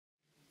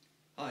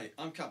Hi,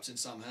 I'm Captain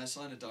Sam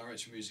Hairsine, a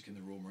Director of Music in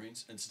the Royal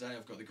Marines, and today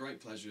I've got the great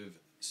pleasure of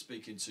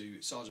speaking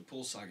to Sergeant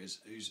Paul Saggers,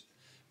 who's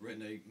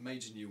written a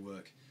major new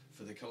work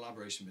for the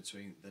collaboration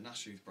between the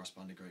National Youth Brass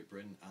Band of Great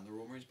Britain and the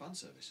Royal Marines Band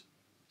Service.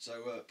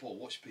 So, Paul,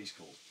 what's your piece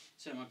called?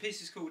 So my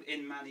piece is called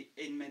In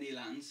Many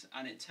Lands,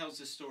 and it tells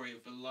the story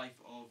of the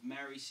life of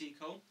Mary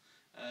Seacole.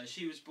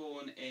 She was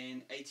born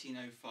in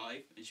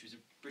 1805, and she was a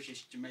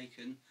British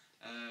Jamaican.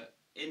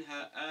 In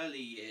her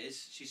early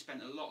years, she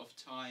spent a lot of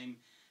time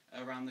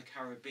around the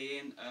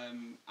Caribbean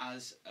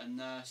as a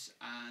nurse,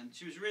 and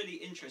she was really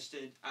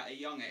interested at a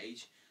young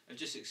age of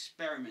just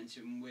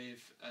experimenting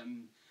with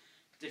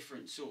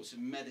different sorts of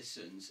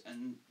medicines,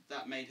 and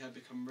that made her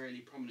become really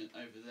prominent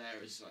over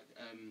there as like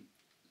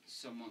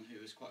someone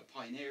who was quite a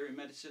pioneer in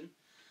medicine.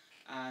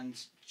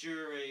 And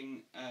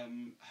during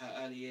her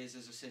early years,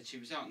 as I said, she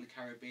was out in the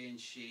Caribbean.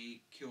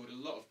 She cured a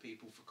lot of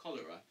people for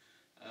cholera,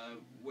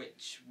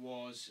 which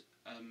was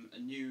a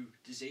new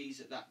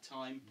disease at that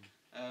time.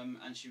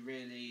 And she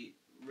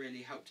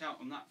really helped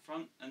out on that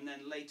front. And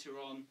then later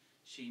on,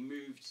 she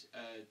moved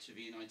to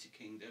the United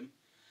Kingdom,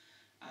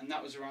 and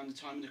that was around the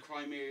time of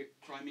the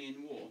Crimean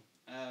War.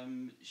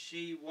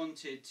 She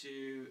wanted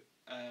to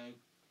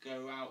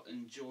go out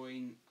and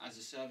join as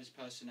a service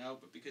personnel,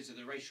 but because of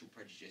the racial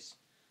prejudice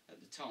at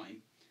the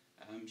time,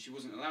 she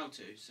wasn't allowed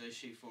to. So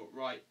she thought,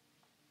 right,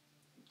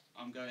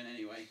 I'm going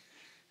anyway.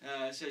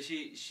 So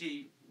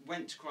she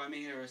went to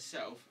Crimea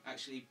herself,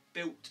 actually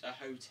built a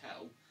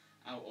hotel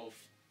out of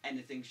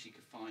anything she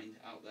could find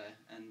out there,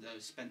 and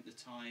spent the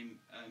time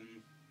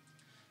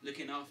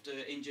looking after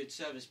injured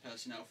service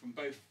personnel from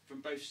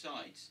both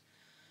sides.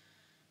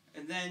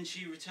 And then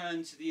she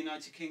returned to the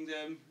United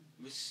Kingdom,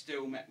 was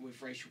still met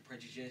with racial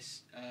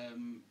prejudice,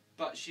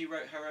 but she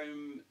wrote her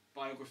own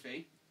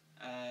biography,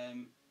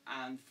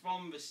 and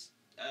from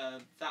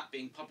that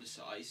being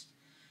publicised,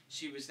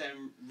 she was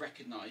then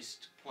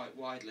recognised quite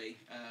widely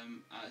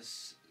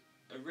as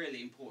a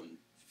really important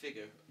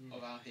figure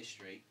of our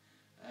history.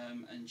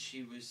 And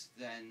she was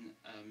then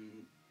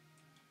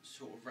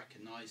sort of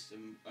recognised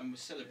and was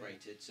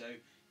celebrated, so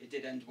it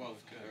did end well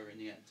for her in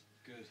the end.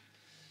 Good.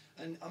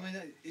 And I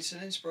mean, it's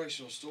an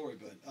inspirational story,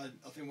 but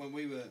I think when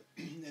we were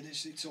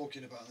initially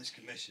talking about this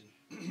commission,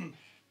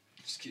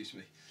 excuse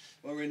me,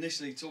 when we were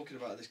initially talking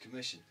about this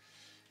commission,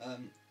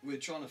 we were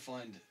trying to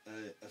find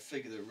a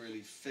figure that really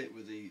fit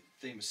with the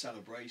theme of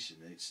celebration.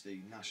 It's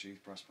the National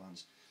Youth Brass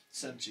Band's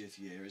 70th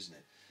year, isn't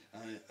it?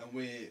 And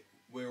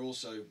we're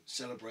also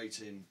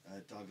celebrating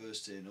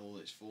diversity in all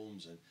its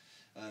forms,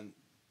 and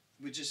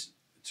we're just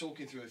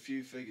talking through a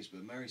few figures,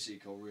 but Mary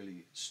Seacole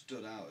really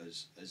stood out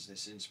as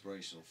this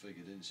inspirational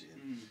figure, didn't she?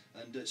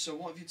 And so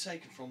what have you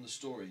taken from the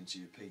story into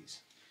your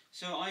piece?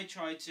 So I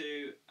try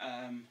to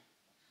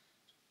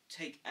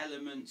take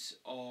elements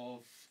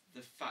of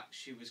the fact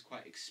she was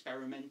quite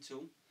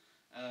experimental.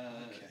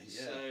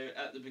 So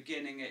at the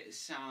beginning it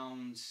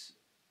sounds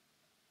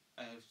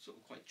sort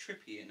of quite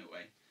trippy in a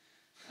way.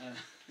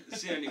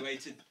 It's the only way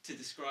to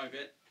describe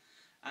it.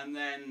 And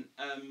then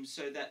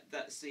so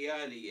that's the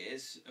early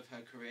years of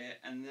her career,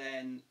 and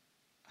then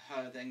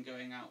her then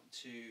going out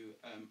to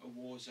a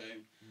war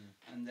zone,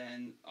 and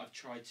then I've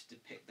tried to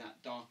depict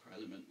that darker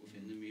element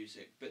within the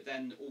music, but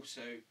then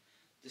also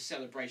the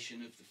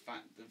celebration of the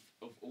fact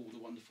of all the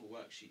wonderful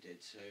work she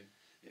did. So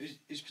it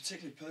was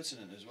particularly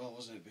pertinent as well,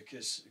 wasn't it?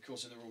 Because of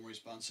course in the Royal Marines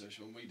Band Service,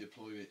 when we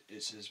deploy it,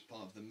 it's as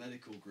part of the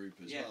medical group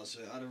as well.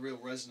 So it had a real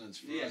resonance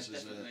for us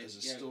as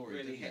a story.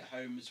 Really hit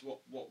home as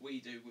what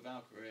we do with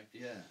our career.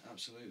 Yeah,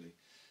 absolutely.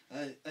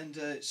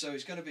 So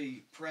it's going to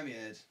be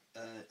premiered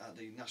at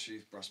the National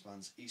Youth Brass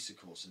Band's Easter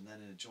course, and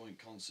then in a joint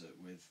concert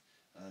with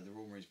the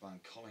Royal Marines Band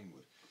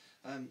Collingwood.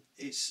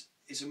 It's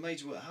a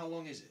major work. How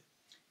long is it?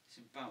 It's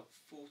about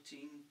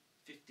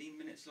 15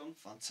 minutes long.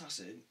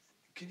 Fantastic.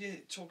 Can you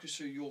talk us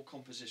through your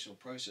compositional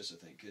process,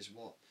 I think, because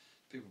what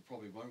people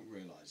probably won't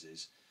realise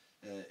is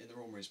in the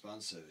Royal Marines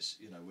Band Service,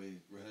 you know, we're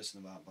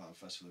rehearsing the Battle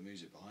Festival of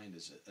Music behind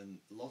us, and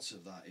lots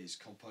of that is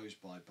composed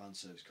by band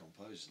service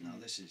composers. Now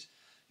this is,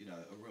 you know,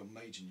 a real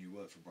major new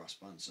work for brass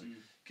bands. So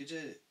could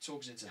you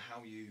talk us into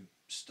how you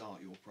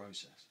start your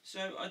process?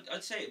 So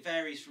I'd say it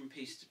varies from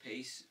piece to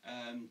piece,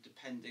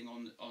 depending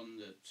on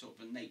the sort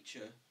of the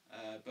nature,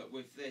 but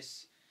with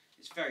this,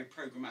 it's very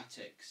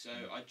programmatic. So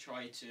I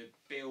try to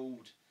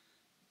build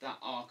that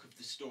arc of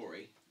the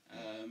story,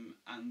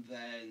 and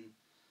then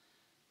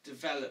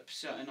develop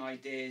certain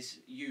ideas,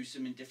 use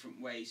them in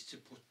different ways to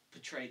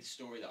portray the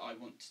story that I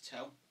want to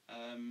tell.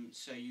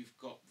 So you've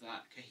got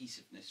that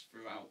cohesiveness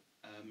throughout,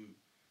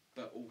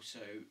 but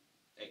also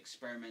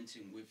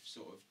experimenting with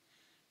sort of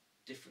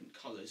different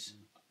colours,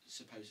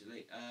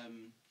 supposedly,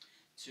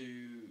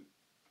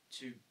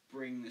 to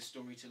bring the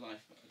story to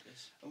life, I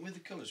guess. And with the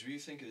colours, were you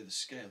thinking of the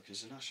scale?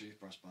 Because the National Youth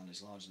Brass Band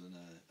is larger than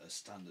a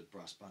standard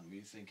brass band. Were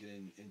you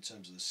thinking in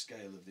terms of the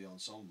scale of the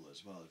ensemble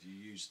as well? Have you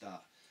used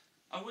that?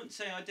 I wouldn't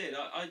say I did.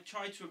 I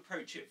tried to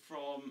approach it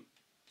from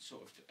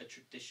sort of a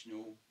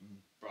traditional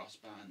brass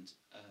band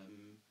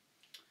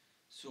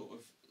sort of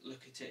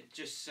look at it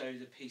just so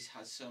the piece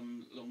has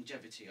some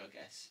longevity, I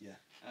guess. Yeah.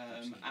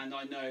 And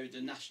I know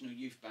the National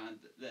Youth Band,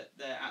 that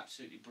they're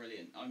absolutely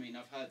brilliant. I mean,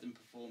 I've heard them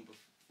perform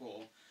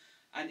before,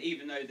 and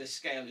even though the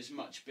scale is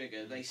much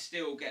bigger, they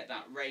still get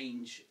that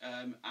range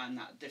and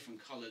that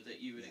different colour that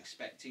you would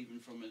expect even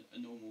from a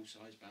normal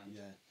size band.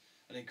 Yeah,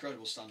 an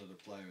incredible standard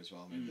of player as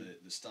well. I mean,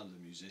 the standard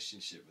of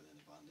musicianship within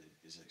the band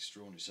is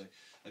extraordinary. So,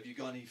 have you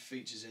got any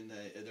features in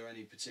there? Are there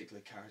any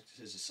particular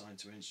characters assigned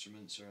to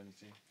instruments or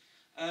anything?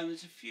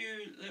 There's a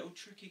few little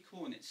tricky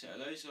cornet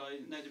solos. I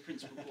know the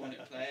principal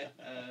cornet player.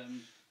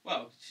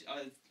 Well,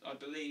 I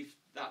believe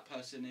that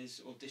person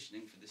is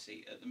auditioning for the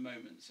seat at the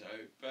moment. So,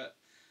 but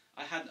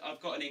I've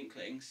got an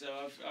inkling. So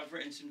I've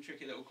written some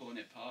tricky little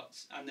cornet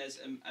parts, and there's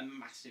a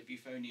massive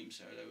euphonium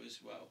solo as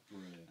well.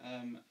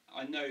 Brilliant.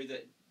 I know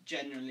that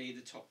generally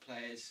the top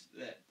players,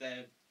 that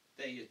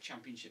they're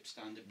championship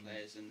standard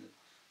players, and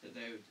that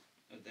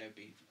they'll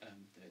be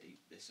they'd eat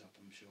this up,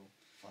 I'm sure.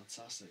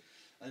 Fantastic.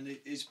 And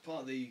it is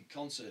part of the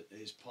concert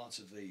is part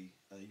of the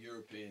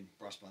European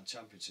Brass Band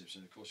Championships,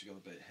 and of course you've got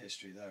a bit of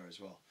history there as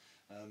well.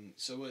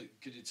 So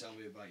could you tell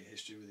me about your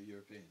history with the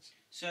Europeans?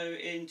 So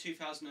in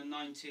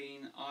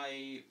 2019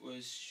 I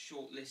was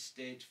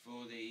shortlisted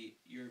for the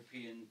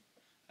European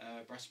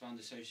Brass Band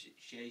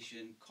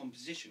Association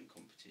composition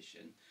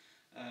competition.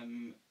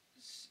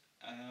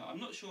 I'm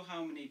not sure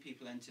how many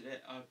people entered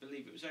it. I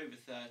believe it was over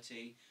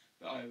 30,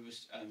 but I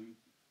was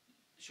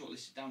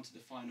shortlisted down to the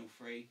final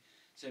 3.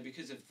 So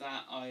because of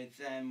that, I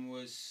then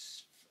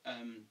was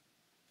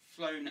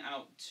flown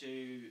out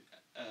to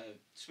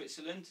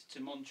Switzerland, to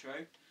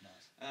Montreux.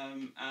 Nice.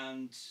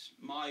 And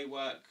my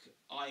work,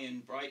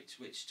 Iron Bright,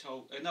 which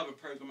told another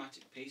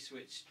programmatic piece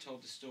which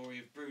told the story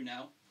of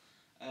Brunel,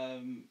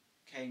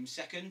 came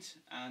second,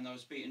 and I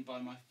was beaten by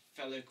my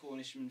fellow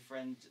Cornishman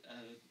friend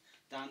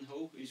Dan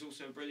Hall, who's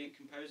also a brilliant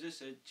composer,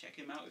 so check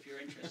him out if you're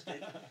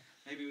interested.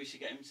 Maybe we should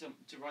get him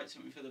to write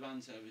something for the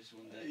band service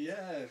one day.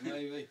 Yeah,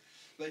 maybe.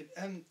 But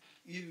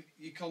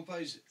you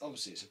compose,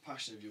 obviously it's a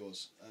passion of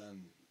yours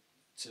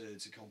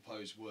to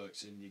compose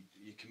works, and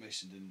you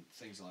commissioned and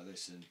things like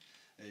this, and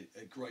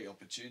great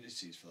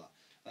opportunities for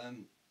that.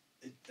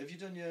 Have you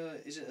done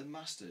is it a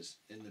master's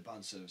in the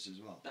band service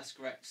as well? That's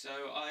correct. So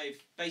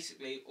I've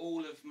basically,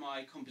 all of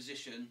my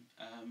composition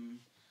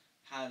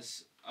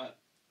has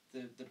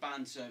the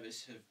band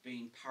service have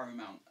been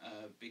paramount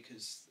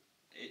because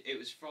it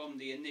was from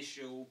the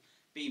initial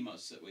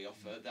BMUS that we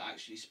offer that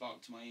actually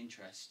sparked my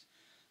interest,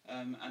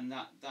 and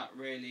that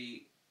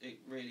really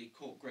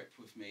caught grip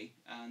with me,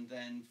 and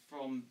then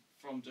from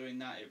doing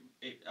that,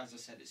 it as I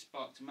said, it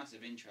sparked a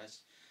massive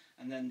interest,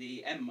 and then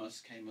the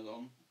MMUS came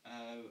along,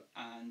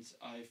 and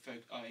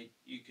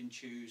you can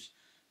choose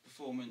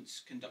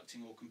performance,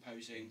 conducting or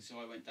composing, so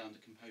I went down the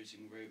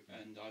composing route,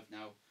 and I've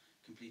now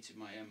completed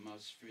my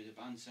MMUS through the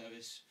band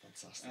service.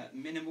 Fantastic. At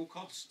minimal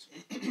cost.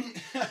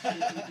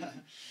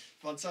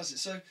 Fantastic.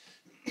 So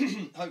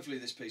hopefully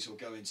this piece will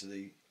go into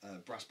the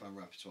brass band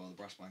repertoire, the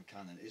brass band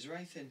canon. Is there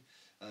anything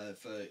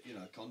for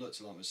a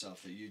conductor like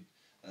myself that you'd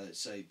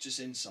say,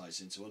 just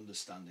insights into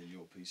understanding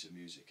your piece of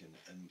music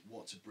and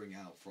what to bring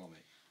out from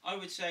it? I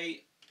would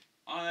say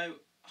I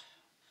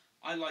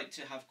like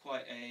to have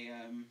quite a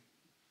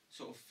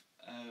sort of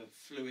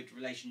fluid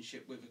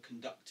relationship with a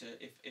conductor.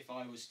 If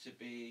I was to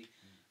be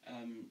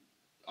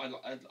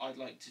I'd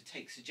like to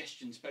take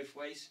suggestions both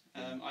ways.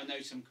 I know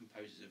some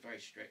composers are very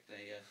strict.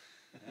 They,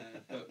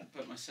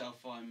 but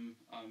myself, I'm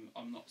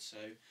not so.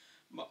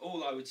 But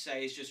all I would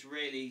say is just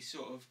really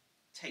sort of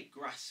take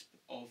grasp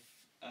of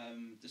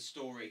the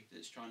story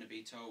that's trying to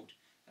be told.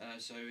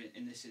 So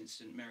in this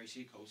instant, Mary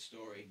Seacole's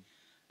story,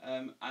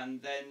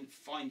 and then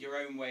find your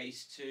own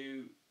ways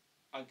to,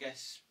 I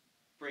guess,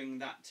 bring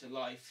that to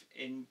life.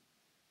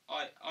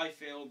 I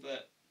feel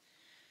that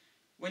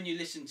when you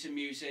listen to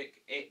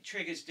music, it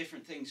triggers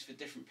different things for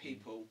different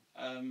people.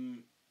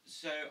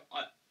 So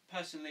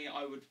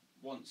I would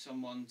want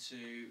someone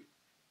to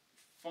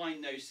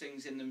find those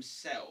things in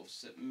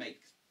themselves that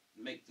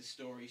make the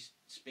story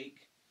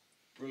speak.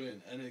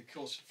 Brilliant. And of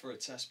course, for a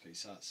test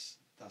piece,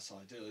 that's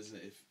ideal, isn't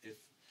it? If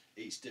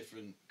each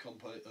different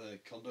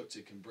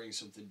conductor can bring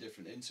something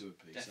different into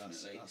a piece.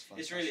 Definitely. That's fantastic.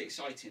 It's really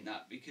exciting,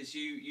 that, because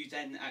you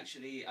then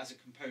actually, as a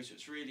composer,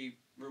 it's really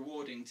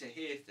rewarding to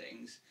hear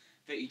things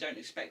that you don't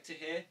expect to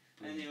hear,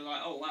 and you're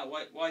like, oh wow,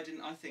 why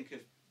didn't I think of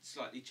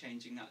slightly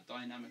changing that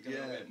dynamic a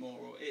little bit more?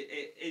 Or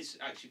it is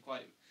actually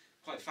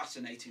quite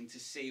fascinating to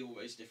see all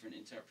those different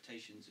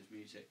interpretations of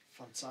music.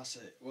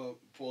 Fantastic. Well,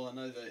 Paul, I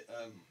know that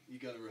you're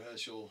going to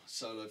rehearse your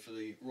solo for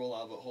the Royal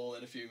Albert Hall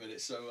in a few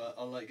minutes, so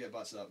I'll let you get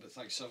back to that, but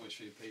thanks so much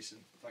for your piece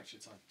and thanks for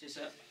your time. Cheers,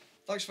 sir.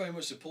 Thanks very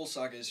much to Paul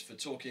Saggers for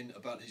talking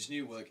about his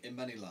new work, In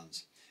Many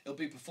Lands. It'll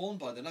be performed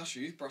by the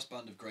National Youth Brass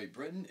Band of Great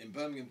Britain in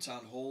Birmingham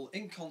Town Hall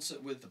in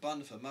concert with the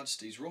band of Her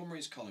Majesty's Royal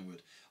Marines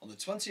Collingwood on the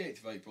 28th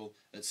of April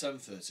at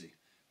 7:30.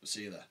 We'll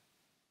see you there.